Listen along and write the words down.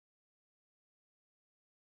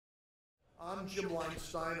I'm Jim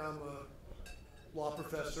Weinstein. I'm a law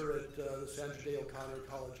professor at the Sandra Day O'Connor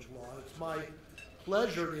College of Law. It's my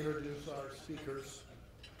pleasure to introduce our speakers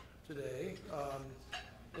today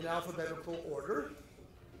in alphabetical order,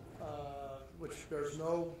 which bears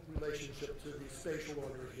no relationship to the spatial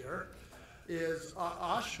order here, is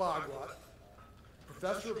Ash Bhagwat,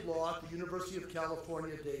 professor of law at the University of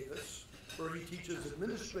California, Davis, where he teaches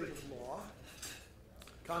administrative law,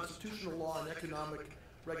 constitutional law, and economic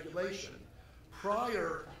regulation.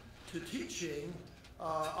 Prior to teaching,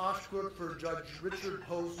 Ash worked for Judge Richard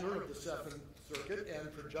Posner of the Seventh Circuit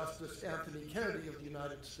and for Justice Anthony Kennedy of the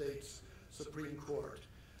United States Supreme Court.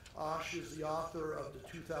 Ash is the author of the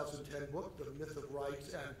 2010 book, The Myth of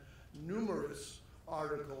Rights, and numerous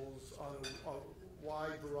articles on a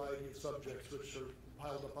wide variety of subjects which are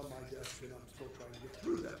piled up on my desk, and I'm still trying to get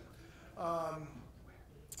through them.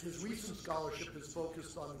 His recent scholarship is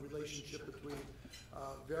focused on the relationship between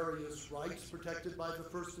various rights protected by the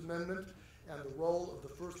First Amendment and the role of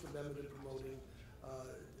the First Amendment in promoting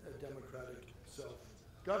democratic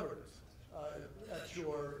self-governance. At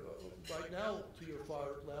your, right now, to your far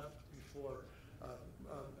left, before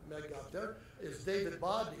Meg got there, is David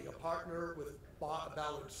Boddy, a partner with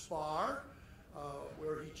Ballard Spahr,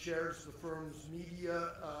 where he chairs the firm's media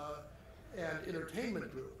and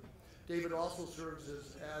entertainment group. David also serves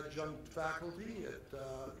as adjunct faculty at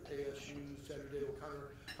ASU Sandra Day O'Connor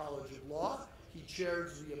College of Law. He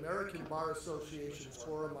chairs the American Bar Association's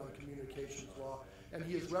Forum on Communications Law, and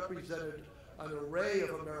he has represented an array of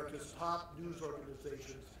America's top news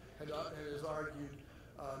organizations and has argued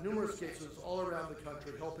numerous cases all around the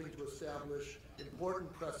country, helping to establish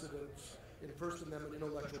important precedents in First Amendment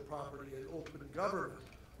intellectual property and open government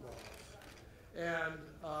laws. And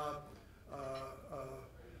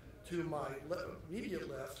to my immediate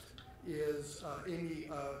left is Amy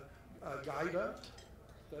Gaida,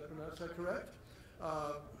 did I pronounce that correct?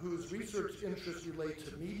 Whose research interests relate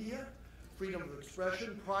to media, freedom of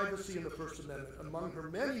expression, privacy, and the First Amendment. Among her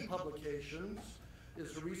many publications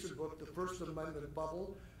is her recent book, The First Amendment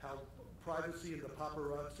Bubble, How Privacy and the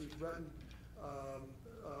Paparazzi Threaten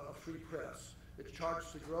a Free Press. It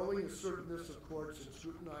charts the growing assertiveness of courts in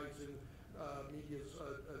scrutinizing media's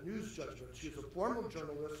news judgment. She is a former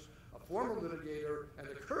journalist, a former litigator, and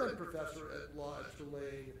a current professor at law at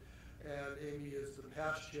Tulane. And Amy is the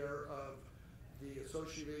past chair of the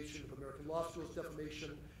Association of American Law Schools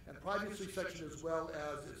Defamation and Privacy section, as well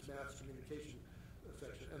as its mass communication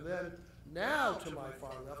section. And then now to my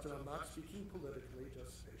far left, and I'm not speaking politically,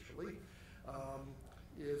 just spatially,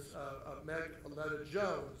 is Meg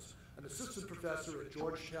Aletta-Jones, an assistant professor at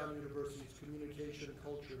Georgetown University's Communication,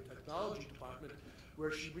 Culture, and Technology Department,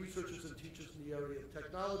 where she researches and teaches in the area of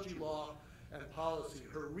technology, law, and policy.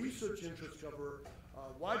 Her research interests cover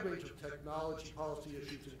a wide range of technology policy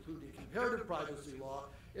issues, including comparative privacy law,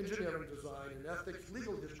 engineering design and ethics,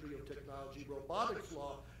 legal history of technology, robotics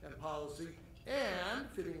law and policy, and,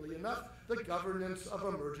 fittingly enough, the governance of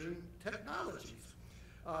emerging technologies.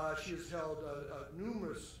 She has held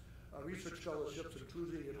numerous research fellowships,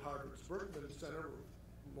 including at Harvard's Berkman Center,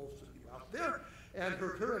 where most of you out there. And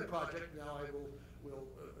her current project, now I will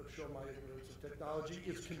show my ignorance of technology,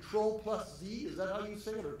 is Control plus Z. Is that how you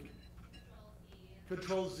say it? Or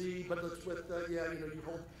Control Z, but it's with, you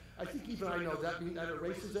hold, I think even I know that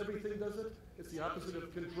erases everything, does it? It's the opposite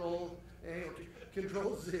of Control A,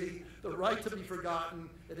 Control Z, the right to be forgotten.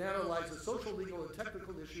 It analyzes social, legal, and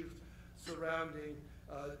technical issues surrounding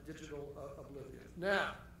digital oblivion.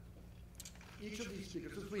 Now, each of these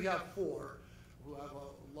speakers, since we have four who have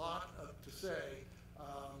a lot to say,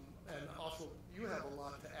 and also you have a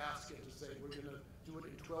lot to ask and to say, we're going to do it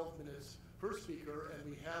in 12 minutes per speaker, and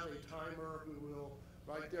we have a timer who will,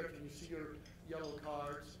 right there, can you see your yellow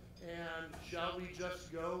cards? And shall we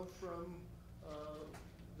just go from,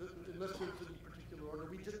 unless there's any particular order,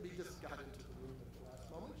 we just got into the room at the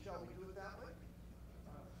last moment, shall we do it that way?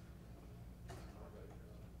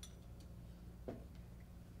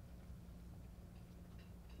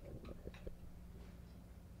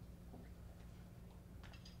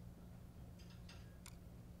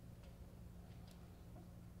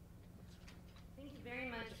 Very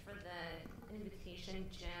much for the invitation,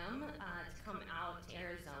 Jim, to come out to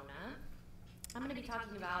Arizona. I'm going to be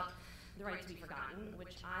talking about the right to be forgotten,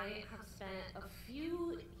 which I have spent a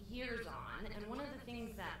few years on, and one of the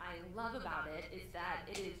things that I love about it is that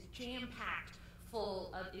it is jam-packed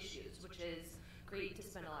full of issues, which is great to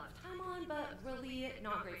spend a lot of time on, but really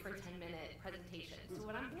not great for a 10-minute presentation. So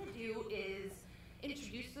what I'm going to do is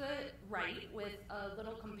introduce the right with a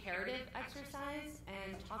little comparative exercise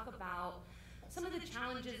and talk about some of the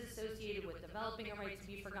challenges associated with developing a right to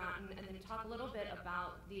be forgotten, and then talk a little bit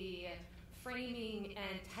about the framing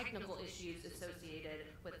and technical issues associated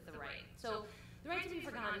with the right. So the right to be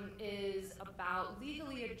forgotten is about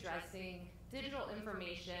legally addressing digital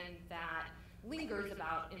information that lingers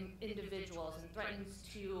about individuals and threatens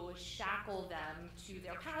to shackle them to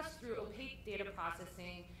their past through opaque data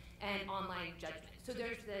processing and online judgment. So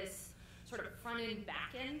there's this sort of front end,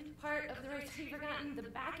 back end part of the right to be forgotten. The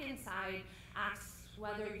back end side asks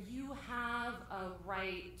whether you have a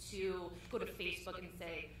right to go to Facebook and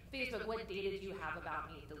say, Facebook, what data do you have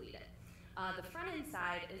about me? Delete it. The front end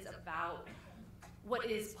side is about what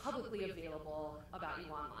is publicly available about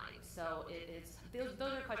you online. So it is,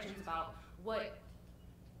 those are questions about what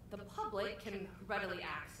the public can readily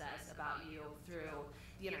access about you through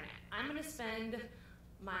the internet. I'm going to spend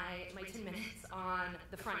my 10 minutes on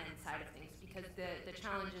the front end side of things because the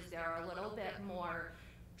challenges there are a little bit more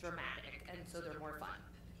dramatic, and so they're more fun.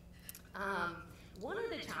 One of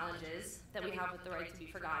the challenges that we have with the right to be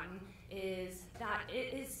forgotten is that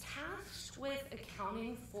it is tasked with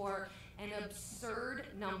accounting for an absurd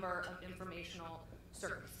number of informational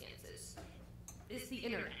circumstances. It's the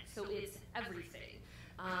internet, so it's everything.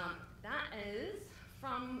 That is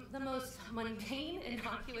from the most mundane,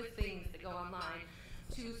 innocuous things that go online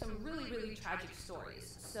to some really, really tragic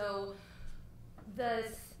stories. So the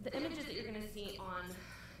images that you're going to see on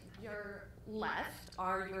your left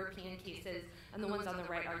are European cases, and the ones on the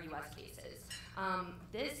right are US cases.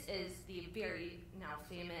 This is the very now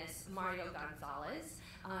famous Mario Gonzalez.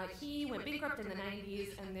 He went bankrupt in the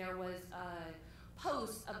 90s, and there was a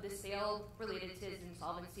post of the sale related to his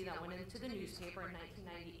insolvency that went into the newspaper in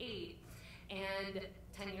 1998. And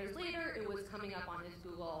 10 years later, it was coming up on his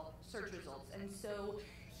Google search results. And so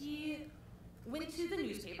he went to the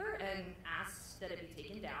newspaper and asked that it be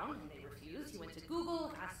taken down, and they refused. He went to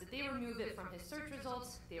Google, asked that they remove it from his search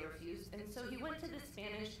results. They refused. And so he went to the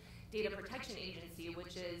Spanish Data Protection Agency,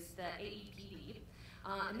 which is the AEPD,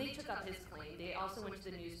 and they took up his claim. They also went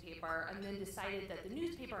to the newspaper and then decided that the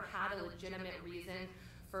newspaper had a legitimate reason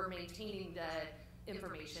for maintaining the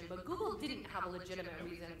information, but Google didn't have a legitimate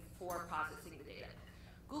reason for processing the data.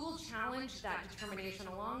 Google challenged that determination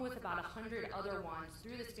along with about 100 other ones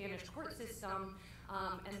through the Spanish court system,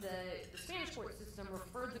 and the Spanish court system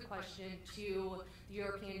referred the question to the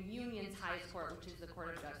European Union's highest court, which is the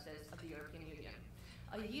Court of Justice of the European Union.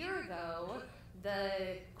 A year ago,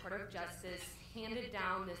 the Court of Justice handed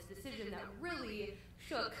down this decision that really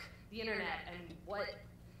shook the internet and what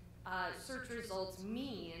search results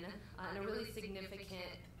mean in a really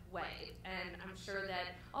significant way. And I'm sure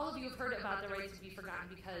that all of you have heard about the right to be forgotten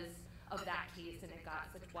because of that case, and it got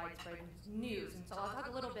such widespread news. And so I'll talk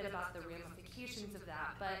a little bit about the ramifications of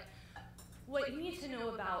that. But what you need to know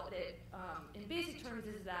about it in basic terms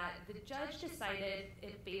is that the judge decided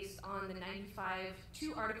it based on the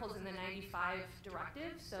 2 articles in the 95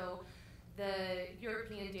 directive. So the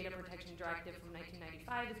European Data Protection Directive from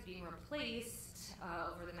 1995 is being replaced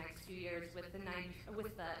over the next few years with the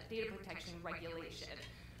Data Protection Regulation,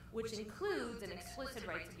 which includes an explicit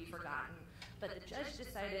right to be forgotten. But the judge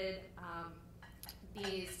decided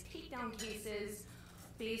these takedown cases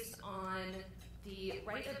based on the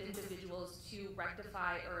right of individuals to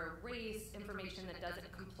rectify or erase information that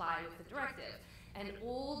doesn't comply with the directive. And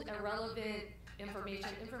old, irrelevant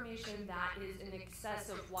information that is in excess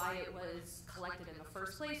of why it was collected in the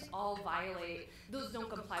first place, all violate, those don't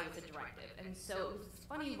comply with the directive. And so it was this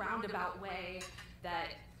funny roundabout way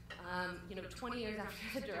that 20 years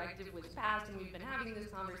after the directive was passed and we've been having this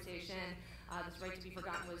conversation, this right to be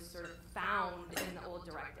forgotten was sort of found in the old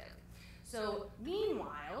directive. So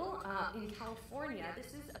meanwhile, in California,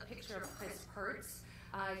 this is a picture of Chris Pertz.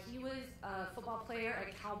 He was a football player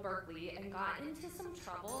at Cal Berkeley and got into some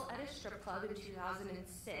trouble at a strip club in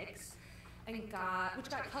 2006, which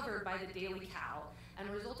got covered by the Daily Cal and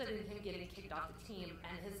resulted in him getting kicked off the team.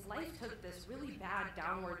 And his life took this really bad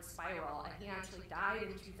downward spiral, and he actually died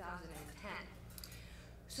in 2010.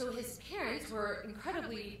 So his parents were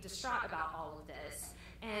incredibly distraught about all of this.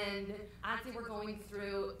 And as they were going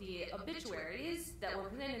through the obituaries that were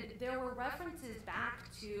presented, there were references back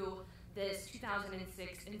to this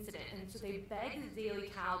 2006 incident. And so they begged the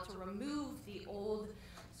Daily Cal to remove the old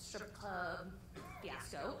strip club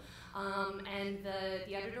fiasco, and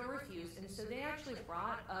the editor refused. And so they actually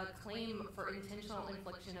brought a claim for intentional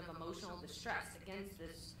infliction of emotional distress against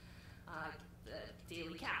this the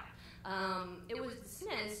Daily Cal. It was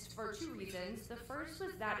dismissed for 2 reasons. The first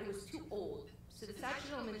was that it was too old. So the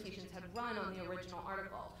statute of limitations had run on the original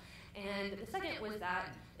article. And the second was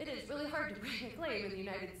that it is really hard to bring a claim in the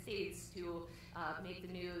United States to make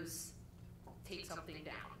the news take something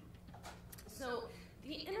down. So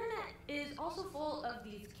the internet is also full of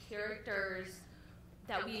these characters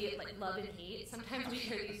that we like love and hate. Sometimes we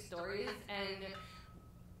hear these stories and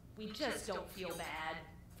we just don't feel bad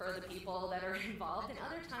for the people that are involved, and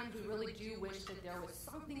other times we really do wish that there was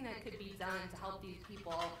something that could be done to help these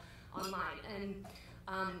people online. And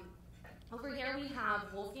over here we have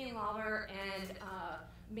Wolfgang Lauber and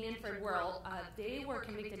Manfred Whirl. They were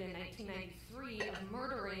convicted in 1993 of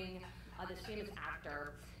murdering this famous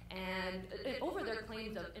actor, and over their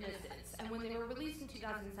claims of innocence. And when they were released in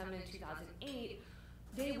 2007 and 2008,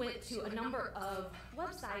 they went to a number of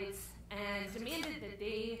websites and demanded that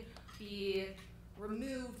they be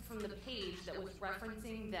removed from the page that was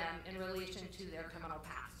referencing them in relation to their criminal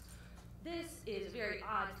past. This is a very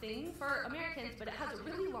odd thing for Americans, but it has a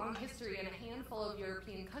really long history in a handful of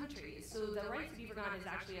European countries. So the right to be forgotten is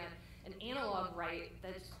actually an analog right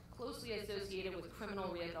that's closely associated with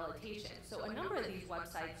criminal rehabilitation. So a number of these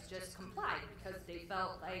websites just complied because they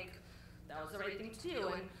felt like that was the right thing to do.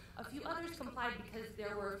 And a few others complied because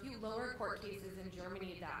there were a few lower court cases in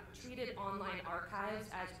Germany that treated online archives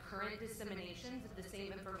as current disseminations of the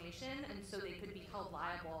same information, and so they could be held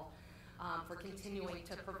liable for continuing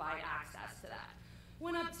to provide access to that.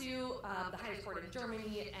 Went up to the highest court in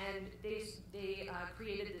Germany, and they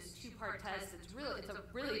created this two-part test. It's a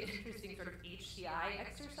really interesting sort of HCI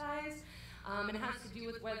exercise, and it has to do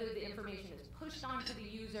with whether the information is pushed onto the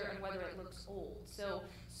user and whether it looks old. So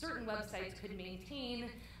certain websites could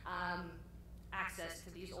maintain access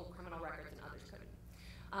to these old criminal records, and others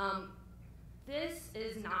couldn't. This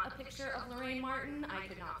is not a picture of Lorraine Martin. I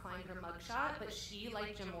could not find her mugshot, but she,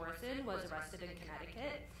 like Jim Morrison, was arrested in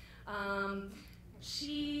Connecticut.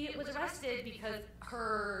 She was arrested because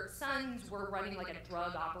her sons were running like a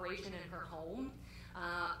drug operation in her home.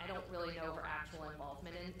 I don't really know her actual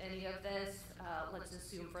involvement in any of this. Let's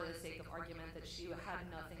assume for the sake of argument that she had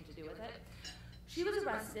nothing to do with it. She was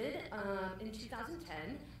arrested in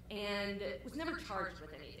 2010 and was never charged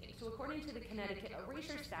with anything. So according to the Connecticut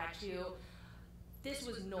erasure statute, this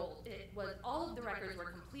was null. It was, all of the records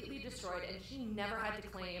were completely destroyed, and she never had to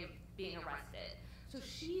claim being arrested. So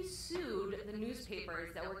she sued the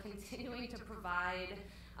newspapers that were continuing to provide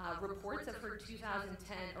reports of her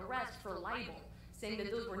 2010 arrest for libel, saying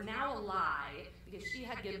that those were now a lie because she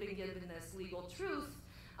had been given this legal truth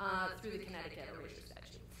through the Connecticut erasure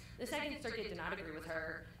statute. The Second Circuit did not agree with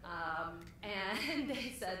her, and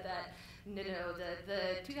they said that no,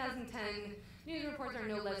 the 2010 news reports are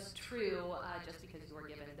no less true just because you were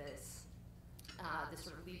given this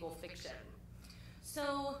sort of legal fiction.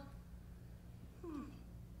 So,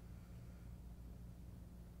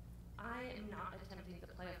 I am not attempting to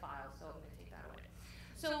play a file, so I'm going to take that away.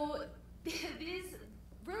 So these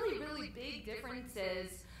really, really big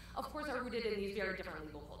differences, of course, are rooted in these very different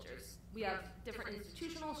legal cultures. We have different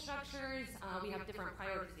institutional structures, we have different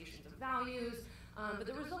prioritizations of values, but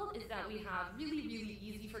the result is that we have really, really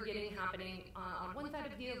easy forgetting happening on one side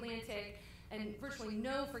of the Atlantic and virtually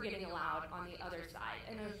no forgetting allowed on the other side.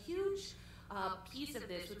 And a huge piece of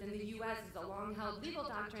this within the US is a long-held legal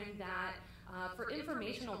doctrine that for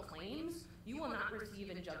informational claims, you will not receive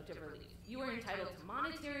injunctive relief. You are entitled to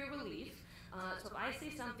monetary relief. So if I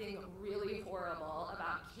say something really horrible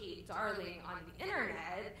about Kate Darling on the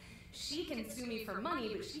internet, she can sue me for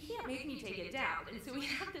money, but she can't make me take it down. And so we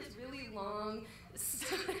have this really long,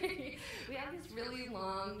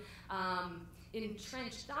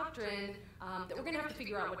 entrenched doctrine that we're going to have to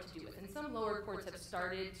figure out what to do with. And some lower courts have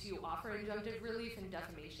started to offer injunctive relief in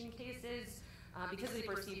defamation cases because they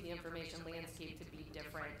perceive the information landscape to be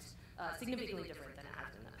different, significantly different than it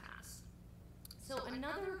has in the past. So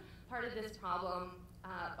another part of this problem,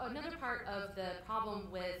 another part of the problem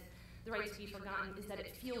with the right to be forgotten is that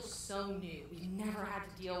it feels so new. We've never had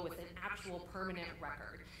to deal with an actual permanent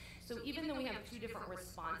record. So even though we have two different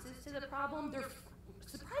responses to the problem, they're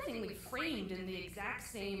surprisingly framed in the exact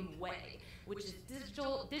same way, which is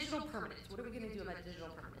digital permanence. What are we going to do about digital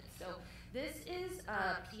permanence? So this is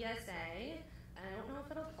a PSA. I don't know if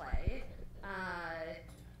it'll play. I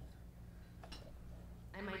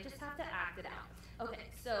might just have to act it out. Okay,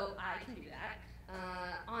 so I can do that.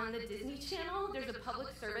 On the Disney Channel, there's a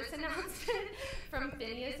public service announcement from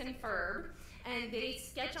Phineas and Ferb, and they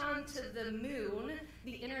sketch onto the moon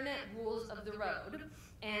the internet rules of the road.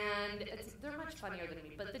 And they're much funnier than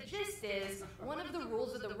me, but the gist is, one of the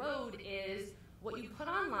rules of the road is what you put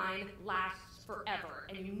online lasts forever,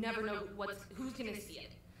 and you never know who's going to see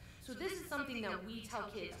it. So this is something that we tell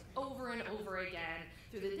kids over and over again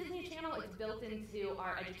through the Disney Channel. It's built into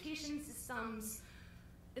our education systems.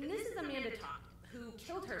 And this is Amanda Todd, who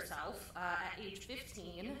killed herself at age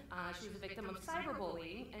 15. She was a victim of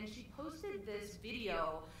cyberbullying, and she posted this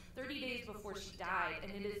video 30 days before she died,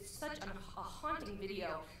 and it is such a haunting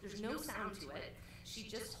video. There's no sound to it. she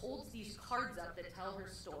just holds these cards up that tell her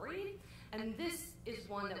story. And this is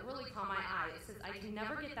one that really caught my eye. It says, I can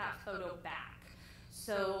never get that photo back.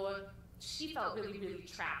 So she felt really, really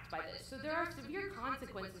trapped by this. So there are severe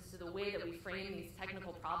consequences to the way that we frame these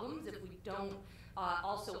technical problems if we don't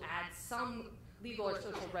also add some legal or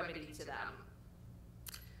social remedy to them.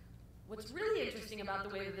 What's really interesting about the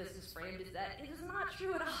way that this is framed is that it is not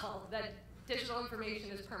true at all that digital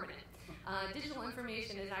information is permanent. Digital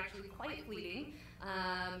information is actually quite fleeting.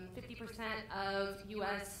 50% of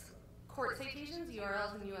U.S. court citations,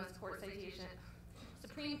 URLs in U.S. court citation,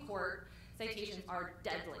 Supreme Court citations are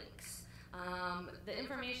dead links. The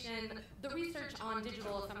information, the research on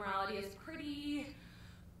digital ephemerality is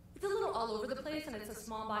it's a little all over the place, and it's a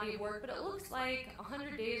small body of work, but it looks like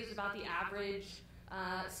 100 days is about the average,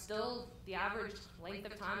 still the average length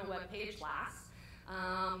of time a web page lasts.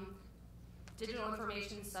 Digital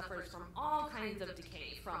information suffers from all kinds of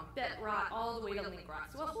decay, from bit rot all the way to link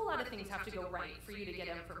rot. So a whole lot of things have to go right for you to get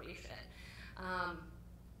information.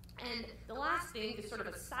 And the last thing is sort of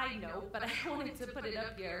a side note, but I wanted to put it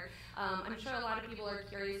up here. I'm sure a lot of people are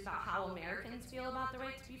curious about how Americans feel about the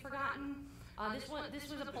right to be forgotten. This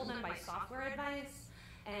was a poll done by Software Advice,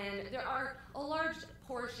 and there are a large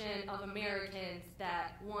portion of Americans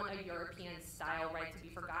that want a European-style right to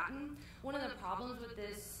be forgotten. One of the problems with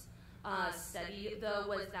this study, though,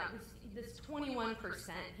 was that this 21%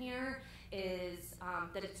 here is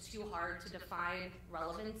that it's too hard to define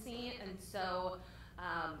relevancy, and so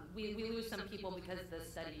we lose some people because the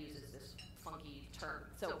study uses this funky term.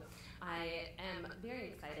 So I am very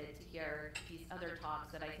excited to hear these other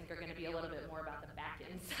talks that I think are going to be a little bit more about the back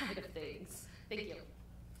end side of things. Thank you.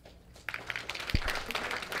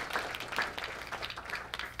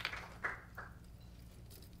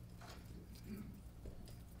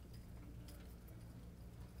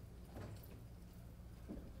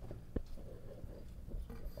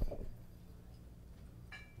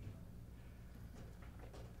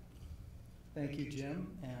 Thank you,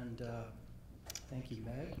 Jim, and thank you,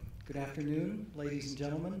 Meg. Good afternoon, ladies and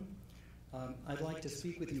gentlemen. I'd like to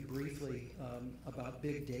speak with you briefly about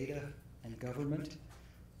big data and government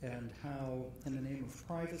and how, in the name of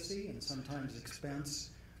privacy and sometimes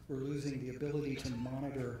expense, we're losing the ability to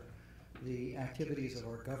monitor the activities of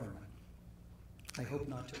our government. I hope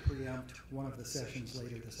not to preempt one of the sessions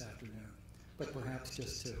later this afternoon, but perhaps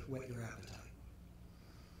just to whet your appetite.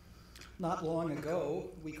 Not long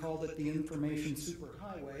ago, we called it the information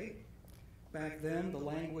superhighway. Back then, the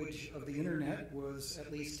language of the internet was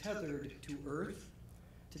at least tethered to Earth.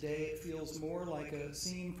 Today, it feels more like a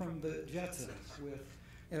scene from the Jetsons, with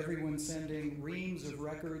everyone sending reams of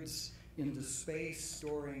records into space,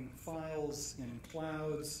 storing files in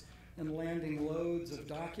clouds, and landing loads of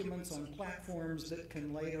documents on platforms that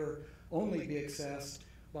can later only be accessed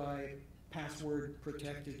by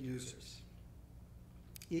password-protected users.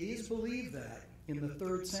 It is believed that, in the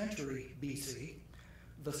 3rd century BC,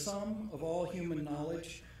 the sum of all human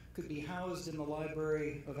knowledge could be housed in the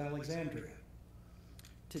Library of Alexandria.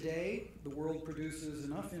 Today, the world produces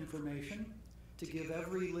enough information to give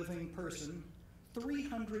every living person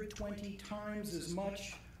 320 times as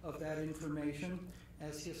much of that information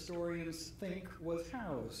as historians think was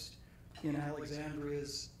housed in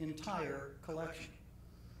Alexandria's entire collection.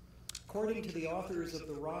 According to the authors of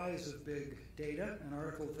The Rise of Big Data, an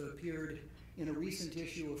article that appeared in a recent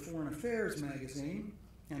issue of Foreign Affairs magazine,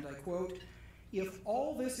 and I quote, "If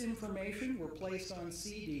all this information were placed on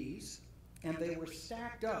CDs and they were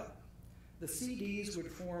stacked up, the CDs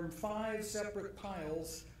would form 5 separate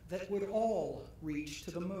piles that would all reach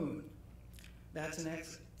to the moon." That's an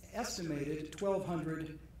estimated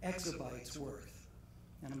 1,200 exabytes worth.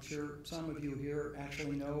 And I'm sure some of you here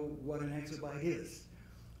actually know what an exabyte is.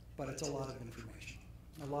 But it's a lot of information,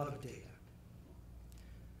 a lot of data.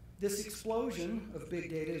 This explosion of big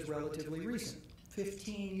data is relatively recent.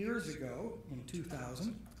 15 years ago, in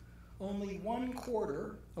 2000, only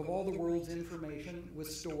 1/4 of all the world's information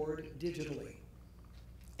was stored digitally.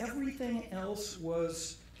 Everything else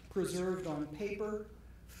was preserved on paper,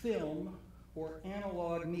 film, or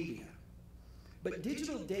analog media. But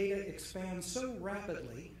digital data expands so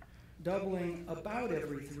rapidly, doubling about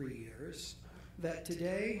every 3 years, that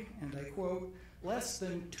today, and I quote, less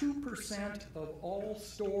than 2% of all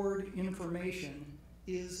stored information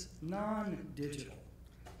is non-digital,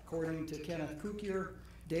 according to Kenneth Cukier,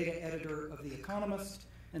 data editor of The Economist,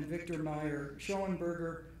 and Victor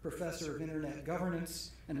Meyer-Schoenberger, professor of internet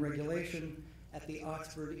governance and regulation at the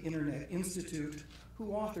Oxford Internet Institute, who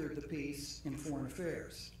authored the piece in Foreign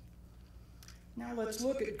Affairs. Now let's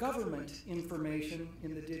look at government information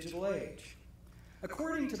in the digital age.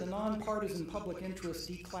 According to the Nonpartisan Public Interest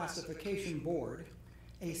Declassification Board,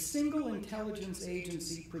 a single intelligence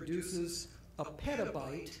agency produces a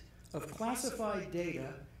petabyte of classified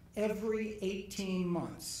data every 18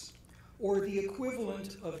 months, or the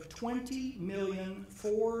equivalent of 20 million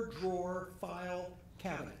four-drawer file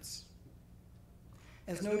cabinets.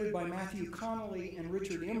 As noted by Matthew Connolly and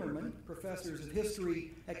Richard Immerman, professors of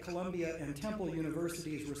history at Columbia and Temple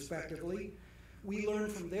Universities, respectively, we learn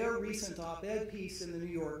from their recent op-ed piece in the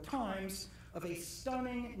New York Times of a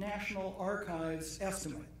stunning National Archives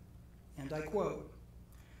estimate. And I quote,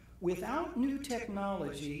 "Without new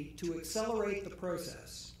technology to accelerate the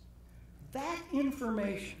process, that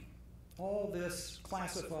information, all this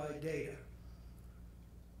classified data,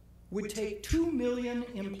 would take 2 million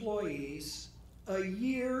employees a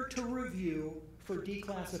year to review for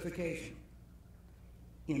declassification.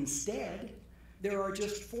 Instead, there are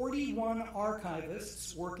just 41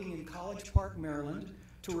 archivists working in College Park, Maryland,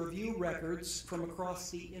 to review records from across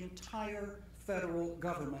the entire federal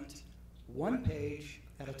government, one page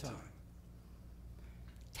at a time."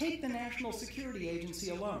 Take the National Security Agency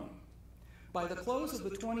alone. By the close of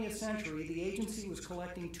the 20th century, the agency was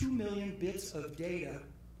collecting 2 million bits of data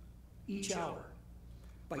each hour.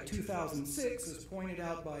 By 2006, as pointed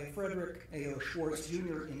out by Frederick A.O. Schwartz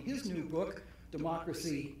Jr. in his new book,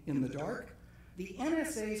 Democracy in the Dark, the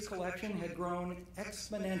NSA's collection had grown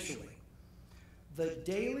exponentially. The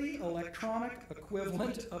daily electronic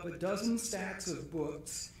equivalent of a dozen stacks of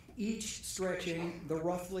books, each stretching the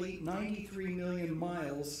roughly 93 million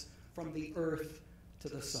miles from the Earth to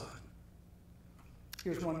the Sun.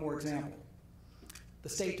 Here's one more example. The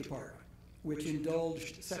State Department, which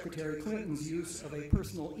indulged Secretary Clinton's use of a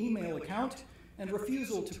personal email account and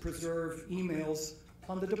refusal to preserve emails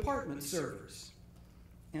on the department servers.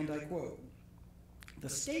 And I quote, "The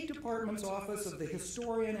State Department's Office of the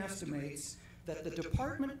Historian estimates that the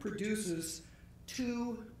department produces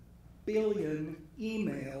 2 billion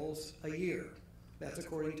emails a year." That's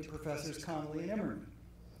according to Professors Connolly and Immerman.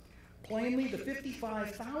 Plainly, the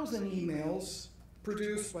 55,000 emails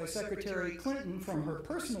produced by Secretary Clinton from her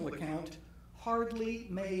personal account hardly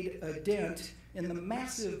made a dent in the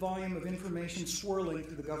massive volume of information swirling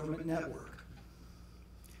through the government network.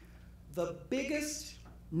 The biggest,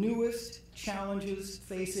 newest challenges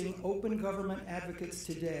facing open government advocates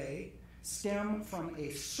today stem from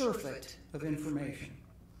a surfeit of information.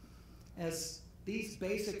 As these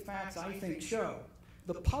basic facts, I think, show,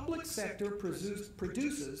 the public sector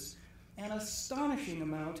produces an astonishing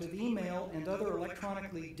amount of email and other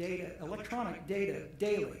electronic data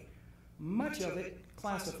daily, much of it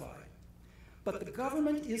classified. But the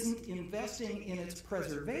government isn't investing in its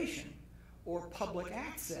preservation or public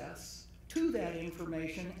access to that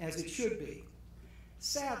information as it should be.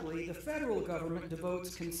 Sadly, the federal government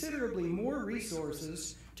devotes considerably more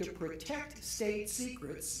resources to protect state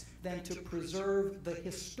secrets than to preserve the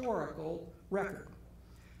historical record.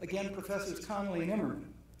 Again, Professors Connolly and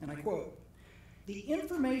Immerman, and I quote, "The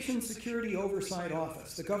Information Security Oversight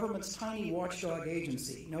Office, the government's tiny watchdog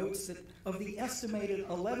agency, notes that of the estimated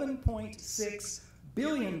 $11.6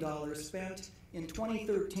 billion spent in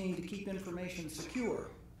 2013 to keep information secure,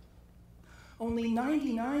 only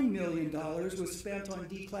 $99 million was spent on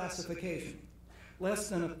declassification, less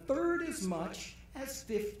than a third as much as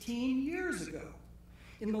 15 years ago.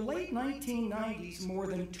 In the late 1990s, more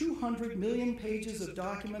than 200 million pages of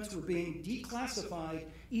documents were being declassified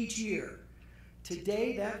each year.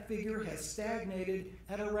 Today, that figure has stagnated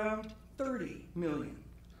at around 30 million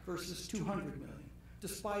versus 200 million,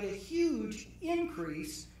 despite a huge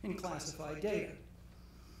increase in classified data.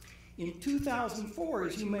 In 2004,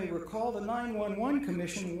 as you may recall, the 911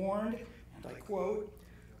 Commission warned, and I quote,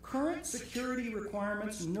 "Current security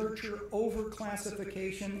requirements nurture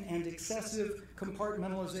overclassification and excessive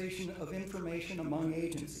compartmentalization of information among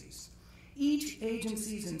agencies. Each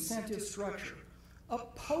agency's incentive structure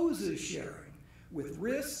opposes sharing with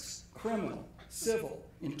risks, criminal, civil,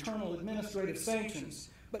 internal administrative sanctions,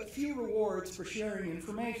 but few rewards for sharing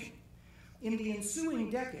information. In the ensuing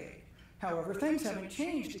decade, however, things haven't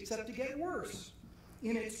changed except to get worse.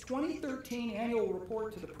 In its 2013 annual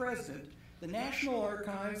report to the President, the National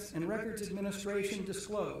Archives and Records Administration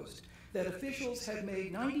disclosed that officials had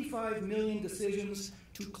made 95 million decisions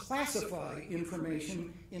to classify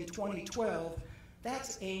information in 2012.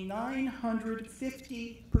 That's a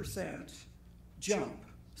 950% jump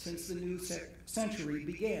since the new century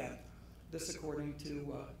began. This according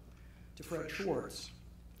to Fred Schwartz.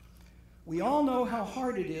 We all know how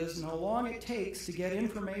hard it is and how long it takes to get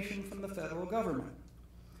information from the federal government.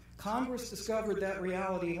 Congress discovered that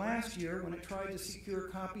reality last year when it tried to secure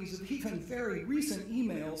copies of even very recent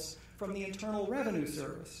emails from the Internal Revenue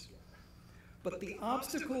Service. But the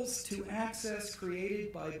obstacles to access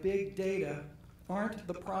created by big data aren't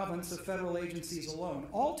the province of federal agencies alone.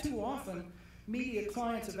 All too often, media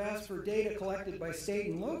clients have asked for data collected by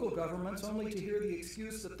state and local governments only to hear the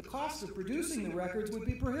excuse that the cost of producing the records would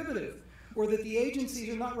be prohibitive, or that the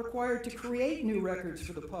agencies are not required to create new records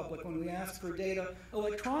for the public when we ask for data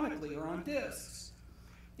electronically or on disks.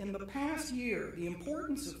 In the past year, the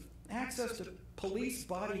importance of access to police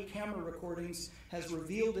body camera recordings has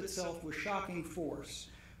revealed itself with shocking force.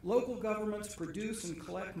 Local governments produce and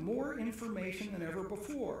collect more information than ever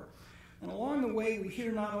before. And along the way, we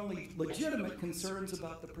hear not only legitimate concerns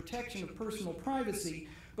about the protection of personal privacy,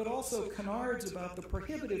 but also canards about the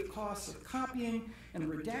prohibitive costs of copying and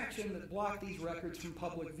redaction that block these records from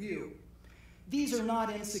public view. These are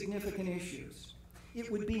not insignificant issues. It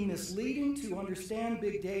would be misleading to understand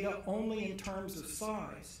big data only in terms of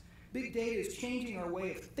size. Big data is changing our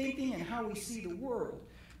way of thinking and how we see the world.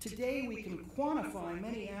 Today, we can quantify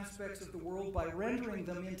many aspects of the world by rendering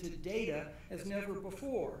them into data as never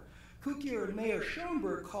before. Kukier and Mayer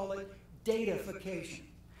Schoenberg call it datafication.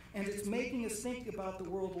 And it's making us think about the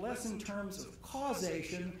world less in terms of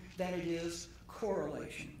causation than it is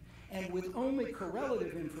correlation. And with only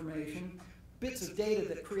correlative information, bits of data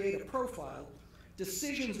that create a profile,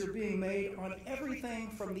 decisions are being made on everything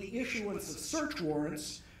from the issuance of search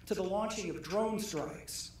warrants to the launching of drone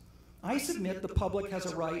strikes. I submit the public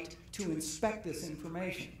has a right to inspect this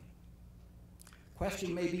information.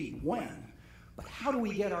 Question may be when, but how do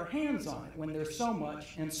we get our hands on it when there's so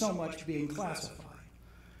much and so much being classified?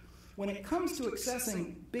 When it comes to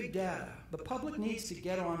accessing big data, the public needs to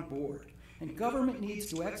get on board, and government needs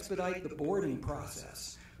to expedite the boarding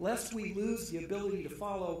process, lest we lose the ability to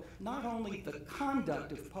follow not only the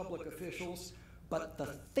conduct of public officials, but the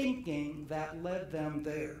thinking that led them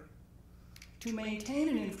there. To maintain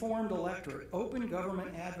an informed electorate, open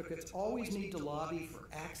government advocates always need to lobby for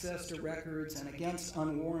access to records and against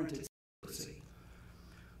unwarranted secrecy.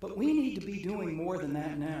 But we need to be doing more than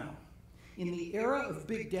that now. In the era of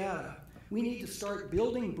big data, we need to start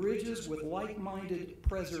building bridges with like-minded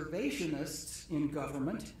preservationists in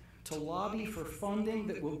government to lobby for funding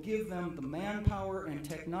that will give them the manpower and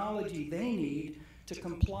technology they need to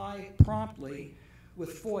comply promptly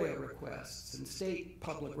with FOIA requests and state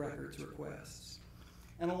public records requests.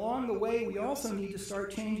 And along the way, we also need to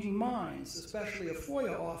start changing minds, especially of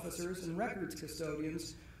FOIA officers and records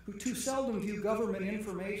custodians who too seldom view government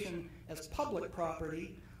information as public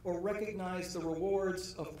property or recognize the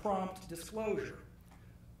rewards of prompt disclosure.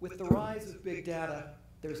 With the rise of big data,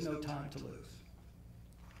 there's no time to lose.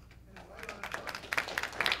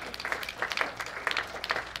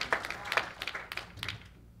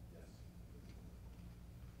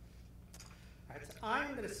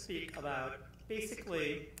 I'm going to speak about,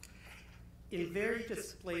 basically, in very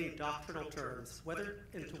just plain doctrinal terms, whether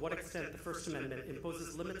and to what extent the First Amendment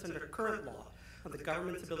imposes limits under current law on the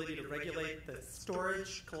government's ability to regulate the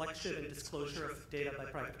storage, collection, and disclosure of data by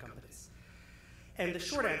private companies. And the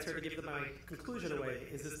short answer, to give my conclusion away,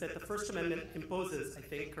 is that the First Amendment imposes, I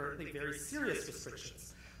think, currently very serious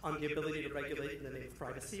restrictions on the ability to regulate in the name of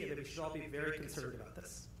privacy, and that we should all be very concerned about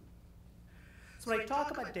this. So when I talk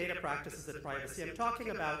about data practices and privacy, I'm talking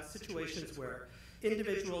about situations where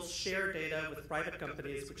individuals share data with private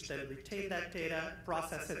companies, which then retain that data,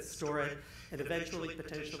 process it, store it, and eventually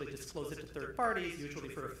potentially disclose it to third parties, usually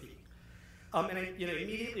for a fee.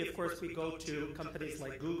 Immediately, of course, we go to companies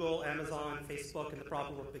like Google, Amazon, Facebook, and the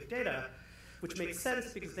problem of big data, which makes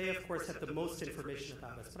sense because they, of course, have the most information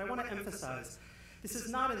about us. But I want to emphasize, this is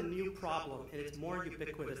not a new problem, and it's more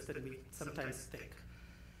ubiquitous than we sometimes think.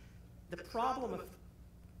 The problem of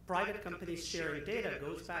private companies sharing data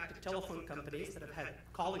goes back to telephone companies that have had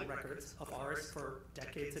calling records of ours for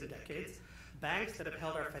decades and decades, banks that have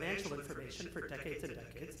held our financial information for decades and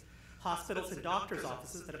decades, hospitals and doctors'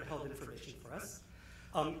 offices that have held information for us.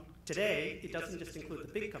 Today, it doesn't just include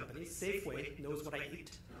the big companies. Safeway knows what I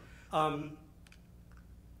eat. And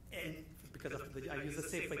because I use a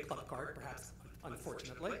Safeway Club card, perhaps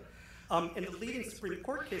unfortunately. And the leading Supreme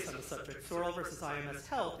Court case on the subject, Sorrell versus IMS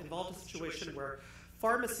Health, involved a situation where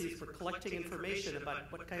pharmacies were collecting information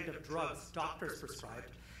about what kind of drugs doctors prescribed,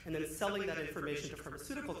 and then selling that information to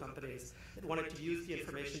pharmaceutical companies that wanted to use the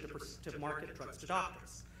information to market drugs to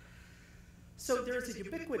doctors. So there's a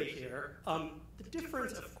ubiquity here. The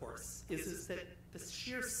difference, of course, is that the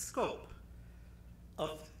sheer scope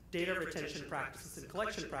of data retention practices and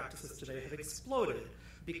collection practices today have exploded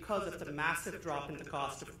because of the massive drop in the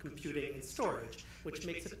cost of computing and storage, which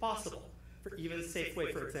makes it possible for even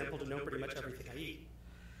Safeway, for example, to know pretty much everything I eat.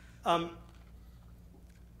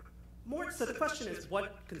 So the question is,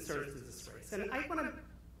 what concerns does this raise? And I want to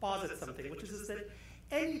posit something, which is that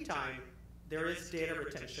anytime there is data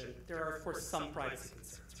retention, there are, of course, some privacy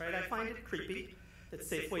concerns, right? I find it creepy that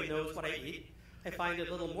Safeway knows what I eat. I find it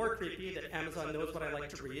a little more creepy that Amazon knows what I like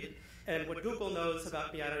to read. And what Google knows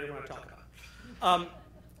about me, I don't even want to talk about.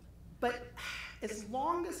 But as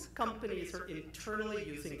long as companies are internally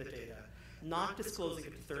using the data, not disclosing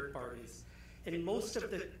it to third parties, and most of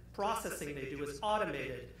the processing they do is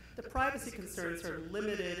automated, the privacy concerns are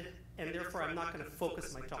limited, and therefore I'm not going to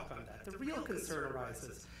focus my talk on that. The real concern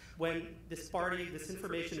arises when this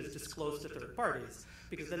information is disclosed to third parties,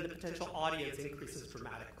 because then the potential audience increases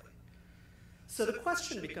dramatically. So the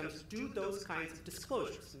question becomes, do those kinds of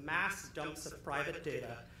disclosures, mass dumps of private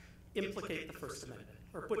data, implicate the First Amendment?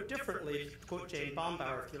 Or put differently, to quote Jane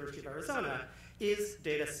Bombauer of the University of Arizona, is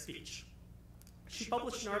data speech? She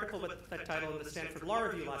published an article with that title in the Stanford Law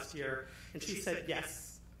Review last year, and she said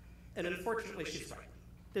yes. And unfortunately, she's right.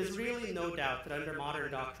 There's really no doubt that under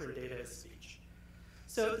modern doctrine, data is speech.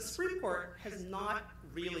 So the Supreme Court has not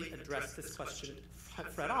really addressed this question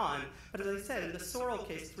head on, but as I said, in the Sorrell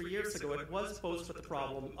case 3 years ago, it was posed with the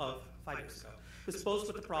problem of, 5 years ago, it was posed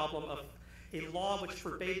with the problem of a law which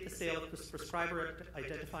forbade the sale of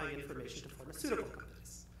prescriber-identifying information to pharmaceutical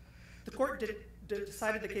companies. The court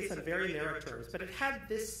decided the case on very narrow terms, but it had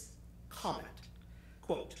this comment,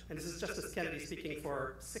 quote, and this is Justice Kennedy speaking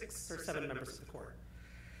for 6 or 7 members of the court.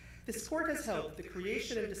 This court has held that the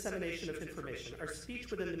creation and dissemination of information are speech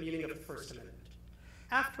within the meaning of the First Amendment.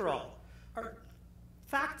 After all,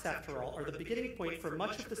 facts, after all, are the beginning point for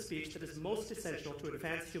much of the speech that is most essential to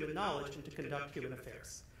advance human knowledge and to conduct human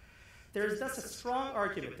affairs. There is thus a strong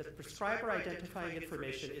argument that prescriber-identifying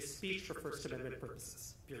information is speech for First Amendment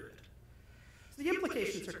purposes, period. So the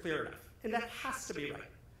implications are clear enough, and that has to be right.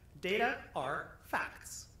 Data are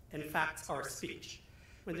facts, and facts are speech.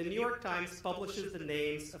 When the New York Times publishes the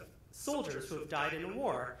names of soldiers who have died in a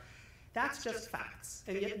war, that's just facts,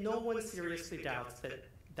 and yet no one seriously doubts that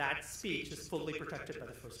that speech is fully protected by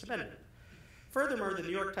the First Amendment. Furthermore, the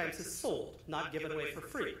New York Times is sold, not given away for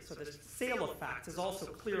free, so the sale of facts is also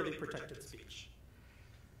clearly protected speech.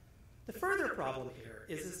 The further problem here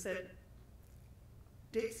is that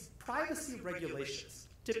privacy regulations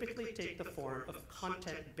typically take the form of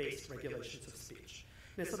content-based regulations of speech.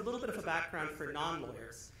 And it's a little bit of a background for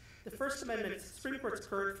non-lawyers. The First Amendment, Supreme Court's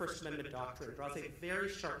current First Amendment doctrine draws a very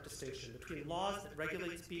sharp distinction between laws that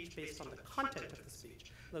regulate speech based on the content of the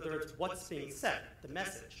speech, in other words, what's being said, the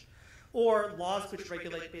message, or laws which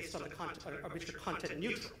regulate based on the content, or which are content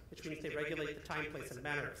neutral, which means they regulate the time, place, and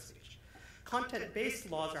manner of speech.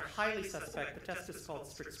 Content-based laws are highly suspect. The test is called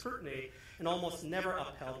strict scrutiny and almost never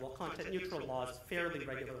upheld, while content-neutral laws fairly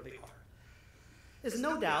regularly are. There's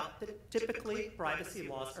no doubt that typically privacy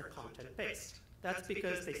laws are content-based. That's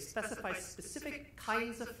because they specify specific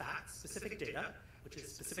kinds of facts, specific data, which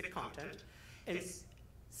is specific content, and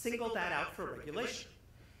single that out for regulation.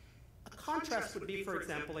 A contrast would be, for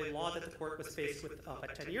example, a law that the court was faced with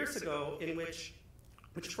about 10 years ago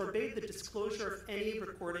which forbade the disclosure of any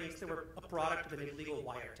recordings that were a product of an illegal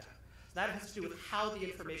wiretap. That has to do with how the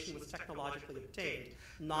information was technologically obtained,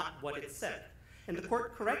 not what it said. And the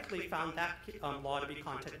court correctly found that law to be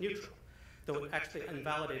content neutral, though it actually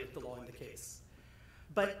invalidated the law in the case.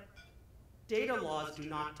 But data laws do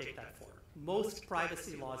not take that form. Most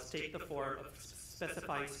privacy laws take the form of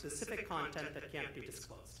specifying specific content that can't be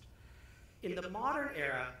disclosed. In the modern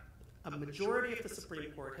era, a majority of the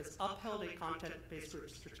Supreme Court has upheld a content-based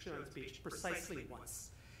restriction on speech precisely once,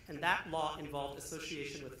 and that law involved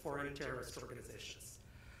association with foreign terrorist organizations.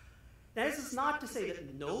 Now, this is not to say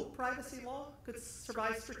that no privacy law could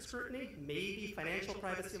survive strict scrutiny. Maybe financial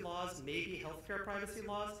privacy laws, maybe healthcare privacy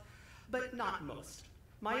laws, but not most.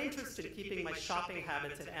 My interest in keeping my shopping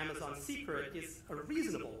habits at Amazon secret is a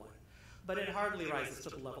reasonable one, but it hardly rises to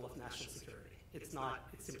the level of national security. It's not,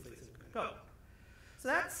 it simply isn't going to go. So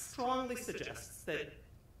that strongly suggests that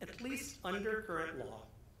at least under current law,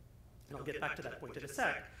 and I'll get back to that point in a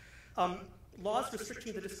sec, laws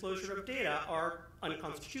restricting the disclosure of data are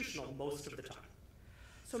unconstitutional most of the time.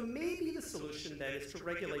 So maybe the solution then is to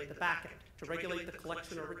regulate the back end, to regulate the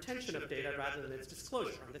collection or retention of data rather than its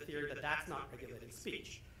disclosure, on the theory that that's not regulating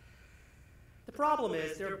speech. The problem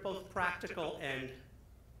is there are both practical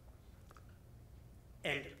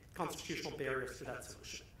and constitutional barriers to that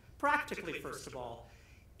solution. Practically, first of all,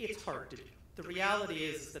 it's hard to do. The reality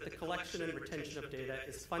is that the collection and retention of data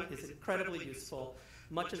is incredibly useful.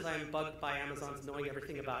 Much as I am bugged by Amazon's knowing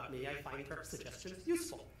everything about me, I find her suggestions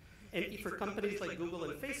useful. And for companies like Google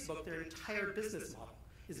and Facebook, their entire business model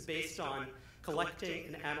is based on collecting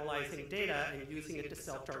and analyzing data and using it to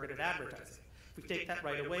sell targeted advertising. If we take that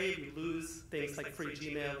right away, we lose things like free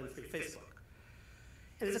Gmail and free Facebook.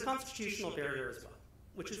 And there's a constitutional barrier as well,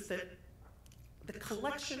 which is that the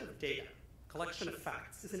collection of data, collection of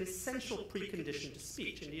facts, is an essential precondition to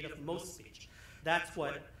speech, indeed of most speech. That's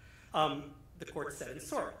what the court said in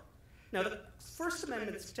Sorrell. Now, the First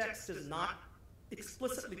Amendment's text does not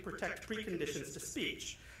explicitly protect preconditions to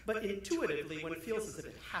speech, but intuitively one feels as if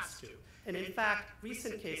it has to. And in fact,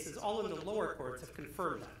 recent cases, all in the lower courts, have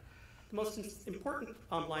confirmed that. The most important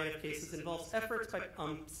line of cases involves efforts by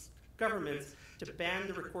governments to ban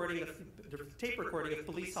the tape recording of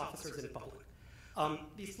police officers in public.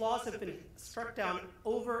 These laws have been struck down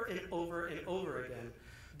over and over and over again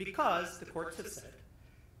because the courts have said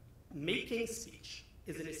making speech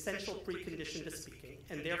is an essential precondition to speaking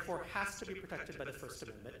and therefore has to be protected by the First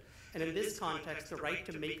Amendment. And in this context, the right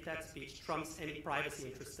to make that speech trumps any privacy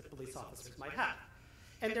interests that police officers might have.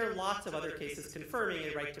 And there are lots of other cases confirming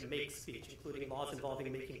a right to make speech, including laws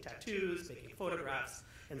involving making tattoos, making photographs,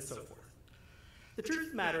 and so forth. The truth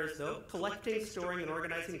of the matter is, though, collecting, storing, and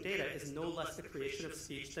organizing data is no less the creation of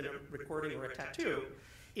speech than a recording or a tattoo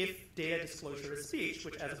if data disclosure is speech,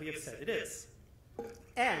 which, as we have said, it is.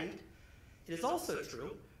 And it is also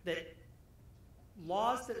true that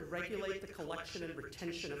laws that regulate the collection and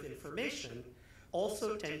retention of information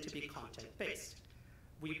also tend to be content-based.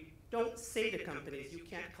 We don't say to companies, you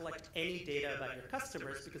can't collect any data about your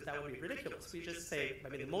customers because that would be ridiculous. We just say, I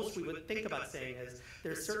mean, the most we would think about saying is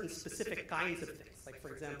there are certain specific kinds of things, like, for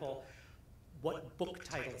example, what book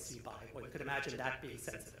titles you buy. One could imagine that being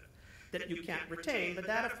sensitive, that you can't retain, but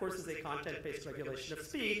that, of course, is a content-based regulation of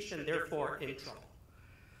speech and therefore in trouble.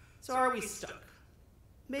 So are we stuck?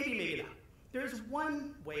 Maybe, maybe not. There's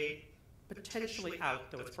one way potentially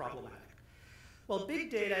out, though it's problematic. Well,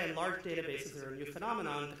 big data and large databases are a new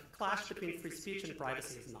phenomenon. The clash between free speech and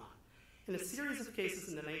privacy is not. In a series of cases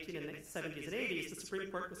in the 1970s and 80s, the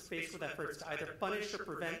Supreme Court was faced with efforts to either punish or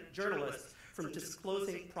prevent journalists from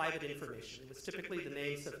disclosing private information. It was typically the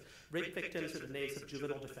names of rape victims or the names of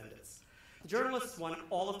juvenile defendants. The journalists won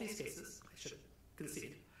all of these cases, I should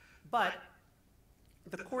concede, but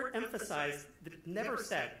the court emphasized, never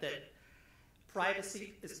said that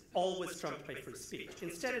privacy is always trumped by free speech.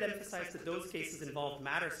 Instead, it emphasized that those cases involved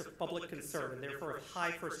matters of public concern and therefore of high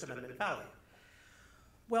First Amendment value.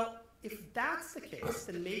 Well, if that's the case,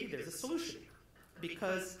 then maybe there's a solution here.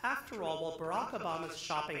 Because after all, while Barack Obama's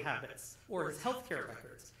shopping habits or his healthcare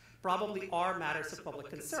records probably are matters of public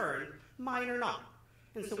concern, mine are not.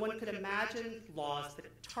 And so one could imagine laws that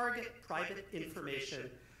target private information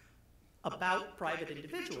about private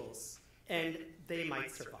individuals, and they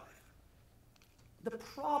might survive. The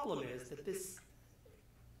problem is that this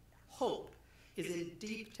hope is in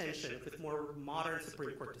deep tension with more modern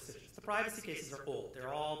Supreme Court decisions. The privacy cases are old.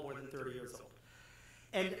 They're all more than 30 years old.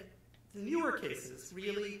 And the newer cases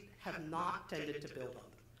really have not tended to build on them.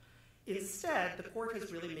 Instead, the court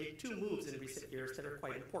has really made two moves in recent years that are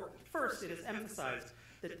quite important. First, it has emphasized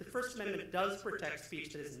that the First Amendment does protect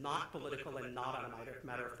speech that is not political and not on a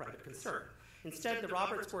matter of private concern. Instead, the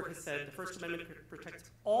Roberts Court has said the First Amendment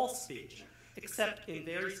protects all speech, except in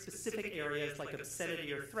very specific areas like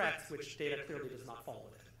obscenity or threats, which data clearly does not fall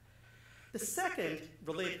within. The second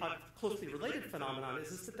closely related phenomenon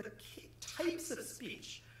is that the types of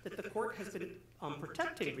speech that the court has been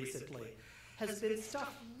protecting recently has been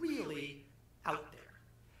stuff really out there.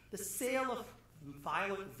 The sale of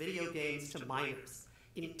violent video games to minors,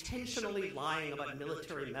 intentionally lying about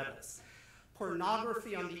military medals,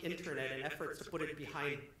 pornography on the internet and efforts to put it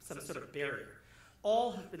behind some sort of barrier,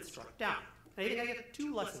 all have been struck down. And I think I get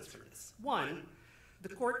two lessons from this. One, the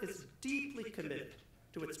court is deeply committed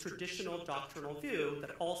to its traditional doctrinal view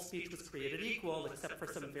that all speech was created equal except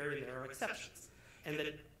for some very narrow exceptions, and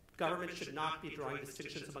that government should not be drawing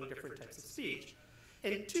distinctions among different types of speech.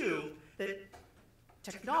 And two, that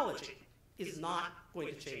technology is not going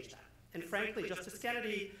to change that. And frankly, Justice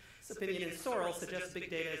Kennedy's opinion in Sorrell suggests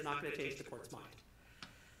big data is not going to change the court's mind.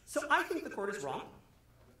 So I think the court is wrong.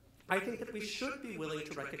 I think that we should be willing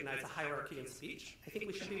to recognize a hierarchy in speech. I think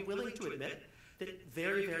we should be willing to admit that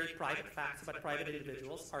very, very private facts about private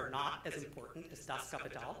individuals are not as important as Das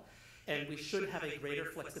Kapital, and we should have a greater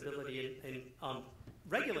flexibility in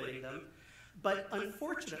regulating them. But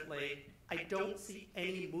unfortunately, I don't see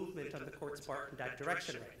any movement on the court's part in that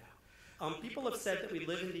direction right now. People have said that we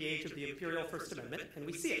live in the age of the imperial First Amendment, and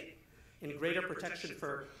we see it in greater protection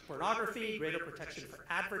for pornography, greater protection for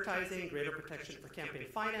advertising, greater protection for campaign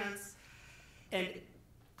finance. And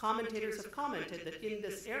commentators have commented that in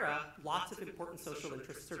this era, lots of important social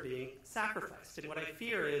interests are being sacrificed. And what I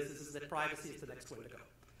fear is that privacy is the next one to go.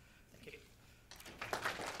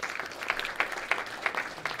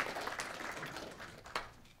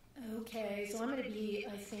 Okay, so I'm going to be,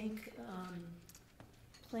 I think,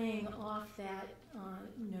 playing off that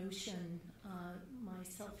notion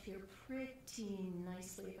myself here pretty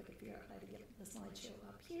nicely, if I could figure out how to get the slideshow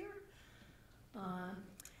up here.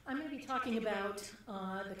 I'm going to be talking about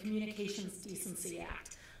the Communications Decency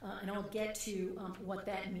Act, and I'll get to what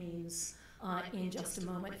that means in just a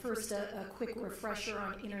moment. First, a quick refresher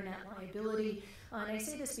on internet liability. And I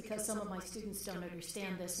say this because some of my students don't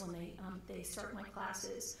understand this when they start my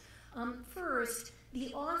classes. First,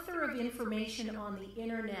 the author of information on the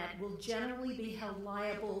internet will generally be held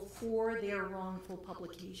liable for their wrongful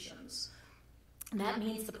publications. And that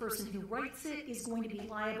means the person who writes it is going to be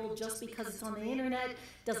liable just because it's on the internet,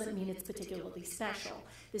 doesn't mean it's particularly special.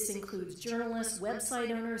 This includes journalists,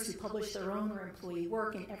 website owners who publish their own or employee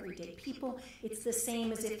work, and everyday people. It's the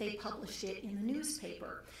same as if they published it in the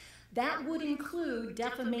newspaper. That would include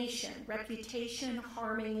defamation, reputation,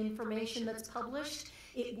 harming information that's published.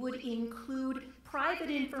 It would include private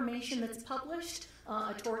information that's published.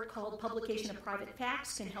 A tort called publication of private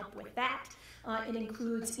facts can help with that. It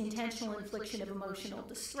includes intentional infliction of emotional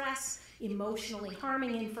distress, emotionally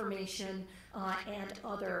harming information, and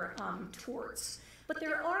other torts. But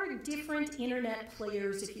there are different internet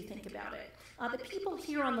players if you think about it. The people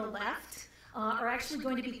here on the left are actually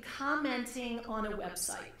going to be commenting on a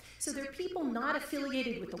website. So they're people not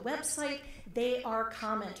affiliated with the website, they are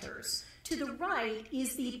commenters. To the right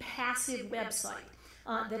is the passive website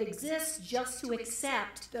that exists just to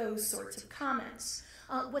accept those sorts of comments.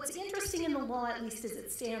 What's interesting in the law, at least as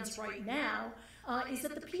it stands right now, is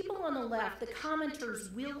that the people on the left, the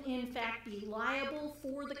commenters, will in fact be liable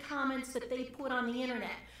for the comments that they put on the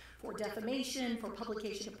internet, for defamation, for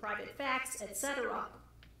publication of private facts, etc.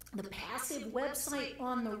 The passive website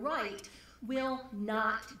on the right will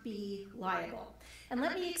not be liable. And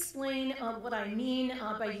let me explain what I mean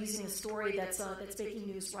by using a story that's making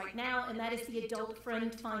news right now, and that is the Adult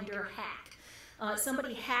Friend Finder hack.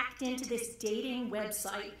 Somebody hacked into this dating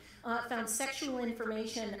website, found sexual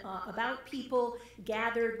information about people,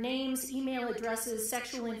 gathered names, email addresses,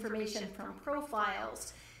 sexual information from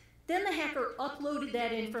profiles. Then the hacker uploaded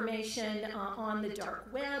that information on the dark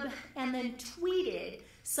web and then tweeted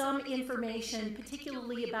some information,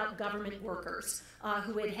 particularly about government workers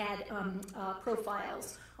who had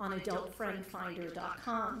profiles on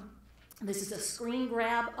adultfriendfinder.com. This is a screen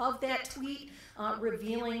grab of that tweet,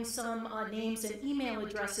 revealing some names and email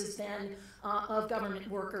addresses then of government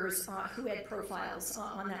workers who had profiles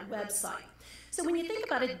on that website. So when you think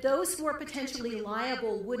about it, those who are potentially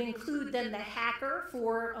liable would include then the hacker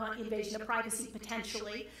for invasion of privacy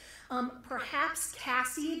potentially. Perhaps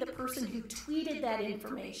Cassie, the person who tweeted that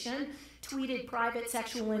information, tweeted private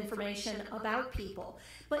sexual information about people,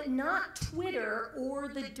 but not Twitter or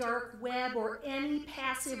the dark web or any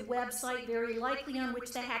passive website, very likely on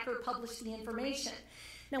which the hacker published the information.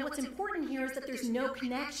 Now, what's important here is that there's no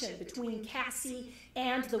connection between Cassie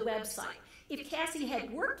and the website. If Cassie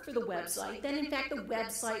had worked for the website, then in fact the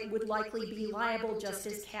website would likely be liable just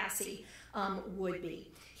as Cassie would be.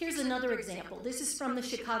 Here's another example. This is from the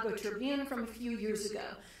Chicago Tribune from a few years ago.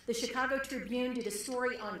 The Chicago Tribune did a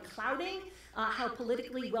story on clouding, how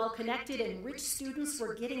politically well-connected and rich students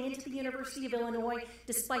were getting into the University of Illinois,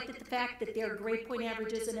 despite the fact that their grade point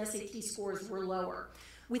averages and SAT scores were lower.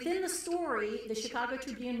 Within the story, the Chicago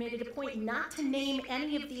Tribune made it a point not to name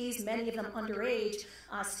any of these, many of them underage,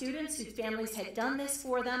 students whose families had done this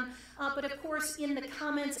for them. But of course, in the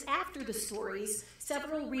comments after the stories,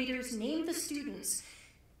 several readers named the students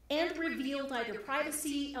and revealed either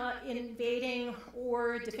privacy invading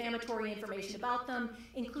or defamatory information about them,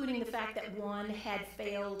 including the fact that one had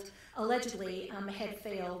failed, allegedly had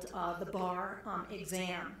failed the bar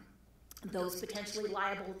exam. Those potentially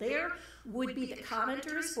liable there would be the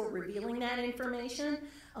commenters for revealing that information.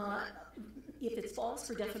 If it's false,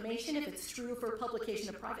 for defamation, if it's true, for publication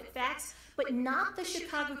of private facts, but not the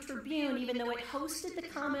Chicago Tribune, even though it hosted the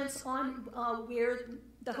comments on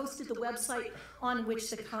hosted the website on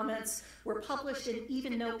which the comments were published, and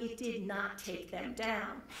even though it did not take them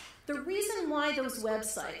down. The reason why those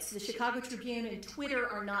websites, the Chicago Tribune and Twitter,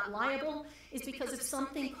 are not liable is because of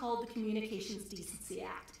something called the Communications Decency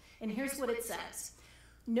Act. And here's what it says.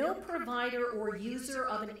 No provider or user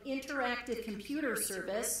of an interactive computer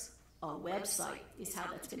service, a website is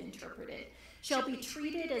how that's been interpreted, shall be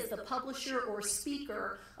treated as the publisher or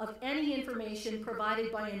speaker of any information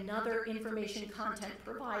provided by another information content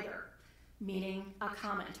provider, meaning a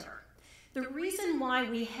commenter. The reason why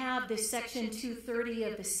we have this Section 230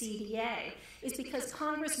 of the CDA is because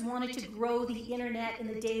Congress wanted to grow the internet in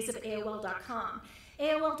the days of AOL.com.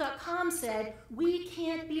 AOL.com said, we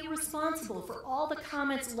can't be responsible for all the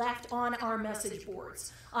comments left on our message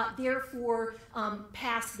boards. Therefore,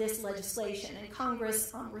 pass this legislation. And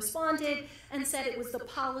Congress responded and said it was the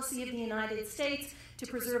policy of the United States to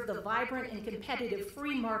preserve the vibrant and competitive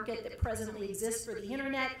free market that presently exists for the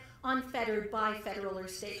internet, unfettered by federal or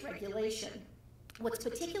state regulation. What's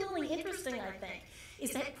particularly interesting, I think,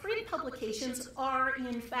 is that print publications are,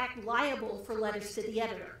 in fact, liable for letters to the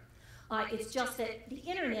editor. It's just that the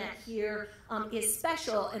internet here is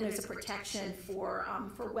special, and there's a protection for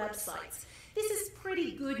websites. This is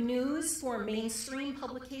pretty good news for mainstream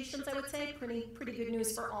publications, I would say, pretty good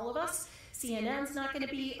news for all of us. CNN's not going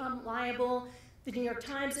to be liable. The New York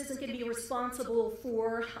Times isn't going to be responsible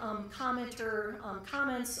for comments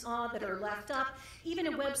that are left up. Even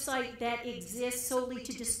a website that exists solely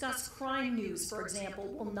to discuss crime news, for example,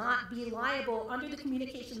 will not be liable under the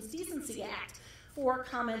Communications Decency Act for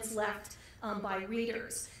comments left by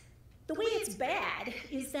readers. The way it's bad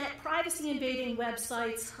is that privacy-invading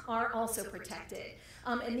websites are also protected.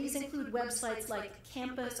 And these include websites like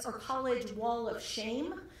Campus or College Wall of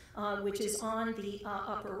Shame, which is on the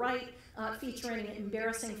upper right, featuring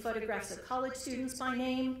embarrassing photographs of college students by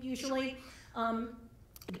name, usually.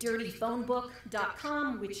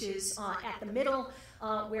 DirtyPhoneBook.com, which is at the middle,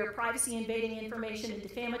 where privacy-invading information and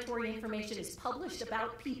defamatory information is published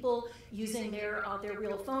about people using their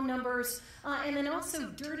real phone numbers. And then also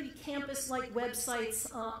dirty campus-like websites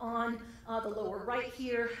on the lower right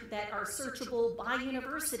here that are searchable by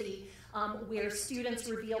university, where students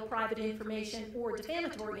reveal private information or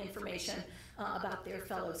defamatory information about their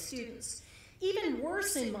fellow students. Even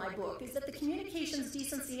worse in my book is that the Communications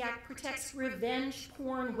Decency Act protects revenge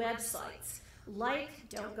porn websites, like,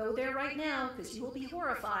 don't go there right now because you will be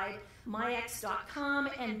horrified, MyX.com,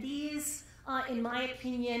 and these, in my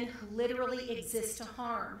opinion, literally exist to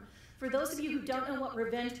harm. For those of you who don't know what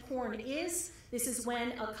revenge porn is, this is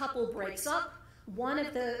when a couple breaks up. One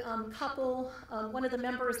of the one of the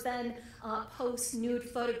members then posts nude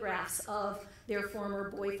photographs of their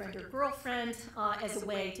former boyfriend or girlfriend as a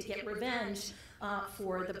way to get revenge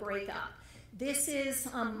for the breakup. This is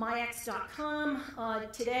MyX.com.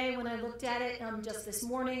 Today, when I looked at it just this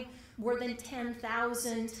morning, more than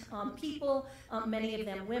 10,000 people, many of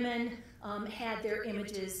them women, had their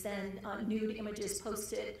images, then nude images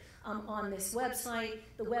posted on this website.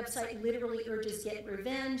 The website literally urges get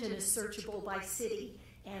revenge and is searchable by city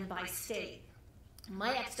and by state.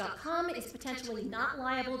 MyX.com is potentially not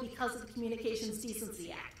liable because of the Communications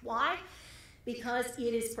Decency Act. Why? Because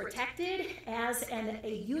it is protected as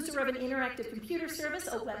a user of an interactive computer service,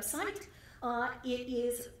 a website. It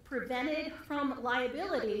is prevented from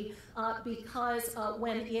liability because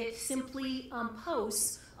when it simply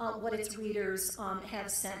posts what its readers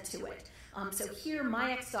have sent to it. So here,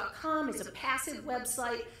 MyX.com is a passive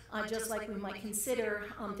website, just like we might consider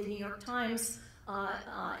the New York Times.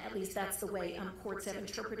 At least that's the way courts have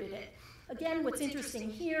interpreted it. Again, what's interesting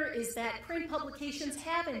here is that print publications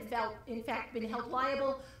have, in fact, been held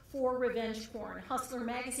liable for revenge porn. Hustler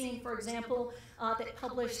magazine, for example, that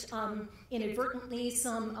published inadvertently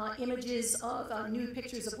some images of nude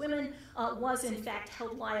pictures of women, was in fact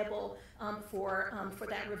held liable for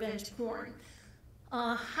that revenge porn.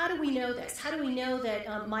 How do we know this? How do we know that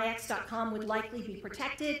MyX.com would likely be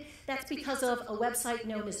protected? That's because of a website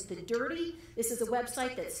known as The Dirty. This is a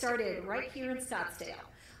website that started right here in Scottsdale.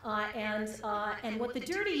 And what The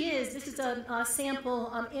Dirty is, this is a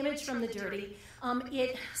sample image from The Dirty.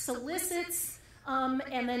 It solicits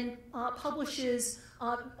and then publishes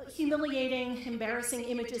humiliating, embarrassing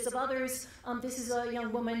images of others. This is a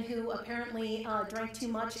young woman who apparently drank too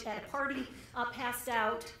much at a party, passed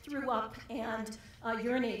out, threw up, and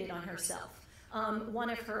urinated on herself. One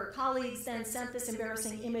of her colleagues then sent this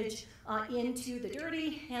embarrassing image into The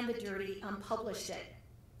Dirty, and The Dirty published it.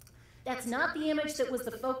 That's not the image that was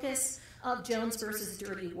the focus of Jones versus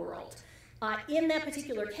Dirty World. In that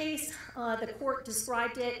particular case, the court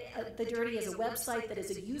described it, The Dirty, as a website that is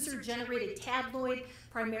a user-generated tabloid,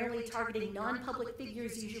 primarily targeting non-public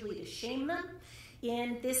figures, usually to shame them.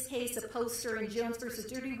 In this case, a poster in Jones versus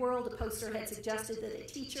Dirty World, a poster had suggested that a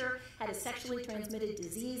teacher had a sexually transmitted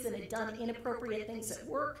disease and had done inappropriate things at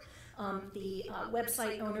work. The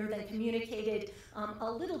website owner then communicated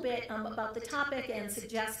a little bit about the topic and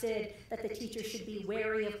suggested that the teacher should be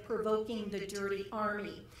wary of provoking the dirty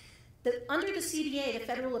army. Under the CDA, the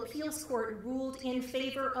Federal Appeals Court ruled in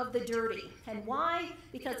favor of The Dirty. And why?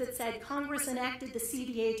 Because it said Congress enacted the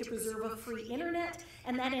CDA to preserve a free internet,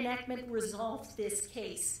 and that enactment resolved this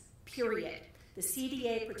case. period. The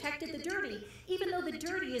CDA protected the dirty, even though the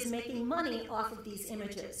dirty is making money off of these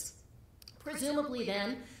images. Presumably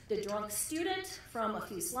then, the drunk student from a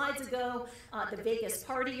few slides ago, the Vegas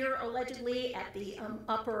partier allegedly at the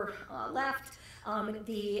upper left,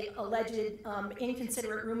 the alleged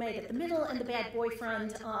inconsiderate roommate at the middle, and the bad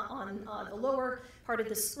boyfriend on the lower part of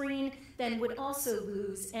the screen, then would also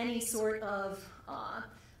lose any sort of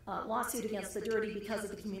lawsuit against the dirty because of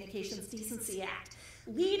the Communications Decency Act,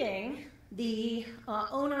 leading the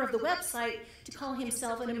owner of the website to call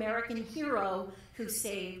himself an American hero who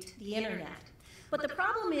saved the internet. But the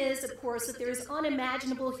problem is, of course, that there's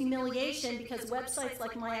unimaginable humiliation because websites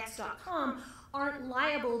like MyX.com aren't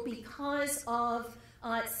liable because of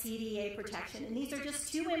CDA protection. And these are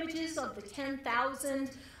just two images of the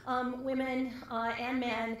 10,000 women and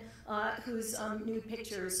men whose nude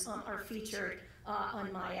pictures are featured on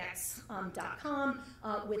MyX.com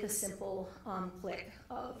with a simple click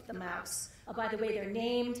of the mouse. By the way, they're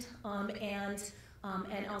named and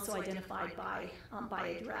also identified by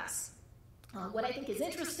address. What I think is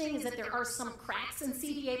interesting is that there are some cracks in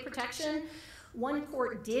CDA protection. One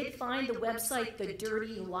court did find the website The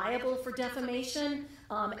Dirty liable for defamation,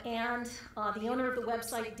 and the owner of the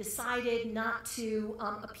website decided not to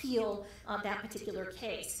appeal that particular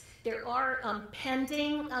case. There are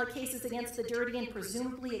pending cases against The Dirty and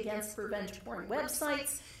presumably against revenge porn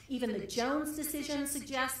websites. Even the Jones decision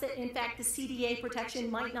suggests that, in fact, the CDA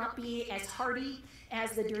protection might not be as hardy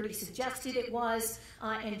as The Dirty suggested it was,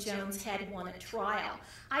 and Jones had won a trial.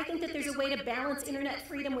 I think that there's a way to balance internet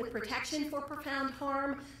freedom with protection for profound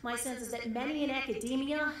harm. My sense is that many in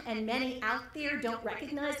academia and many out there don't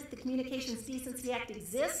recognize that the Communications Decency Act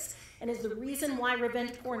exists and is the reason why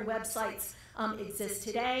revenge porn websites exist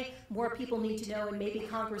today. More people need to know, and maybe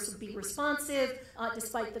Congress would be responsive,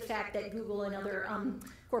 despite the fact that Google and other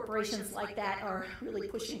corporations like that are really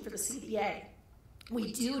pushing for the CDA.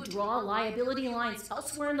 We do draw liability lines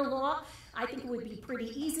elsewhere in the law. I think it would be pretty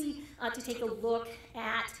easy to take a look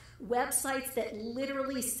at websites that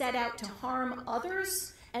literally set out to harm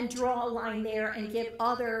others and draw a line there and give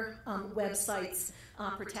other websites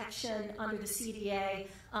protection under the CDA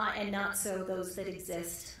and not so those that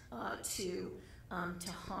exist to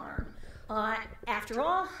harm. After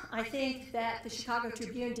all, I think that the Chicago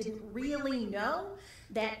Tribune didn't really know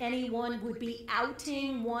that anyone would be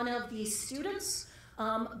outing one of these students,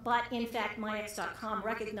 but in fact, MyX.com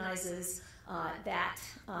recognizes that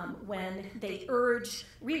when they urge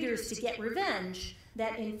readers to get revenge,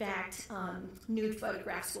 that in fact, nude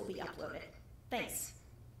photographs will be uploaded. Thanks.